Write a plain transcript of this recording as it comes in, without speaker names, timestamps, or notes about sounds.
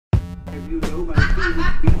You know my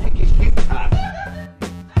favorite music is hip hop.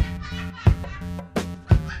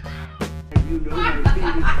 You know my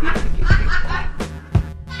favorite music is hip hop.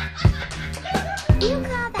 You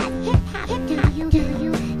call that hip hop? Do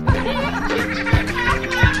you? You call that hip hop?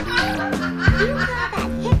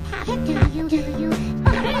 Do you? You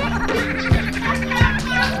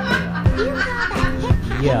call that hip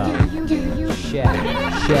hop? Yo, Do you? Shaq.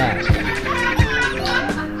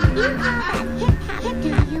 You call that hip hop?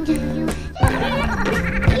 Do you?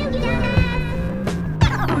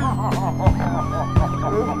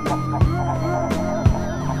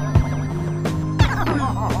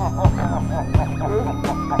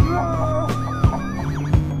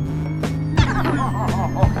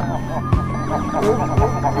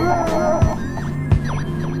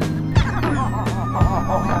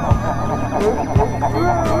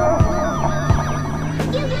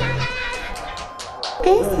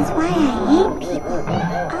 This is why I hate people.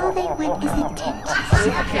 All they want is attention.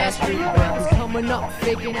 Supercast rebounds coming up,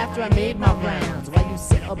 faking after I made my rounds. While you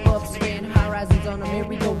sit above, swaying horizons on a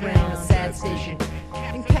merry-go-round, a sad station.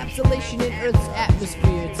 Encapsulation in Earth's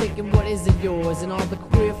atmosphere, taking what isn't yours and all the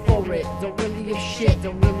queer for it. Don't really give shit,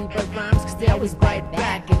 don't really bite rhymes, cause they always bite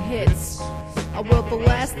back and hits. Well, the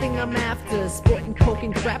last thing I'm after, sporting coke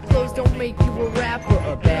and crap clothes don't make you a rapper.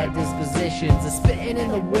 Or bad dispositions, a spitting in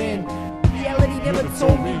the wind. Reality never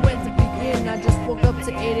told me when to begin. I just woke up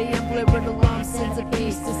to 8 a.m. blaring alarm, sins of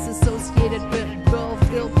peace, disassociated with girl,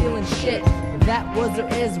 still feeling shit. That was or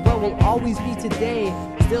is, well, will always be today.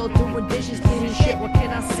 Still doing dishes, cleaning shit, what can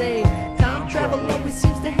I say? Time travel always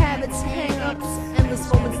seems to have its hang-ups.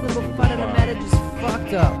 Endless moments, never fun, and I'm at it just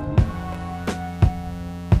fucked up.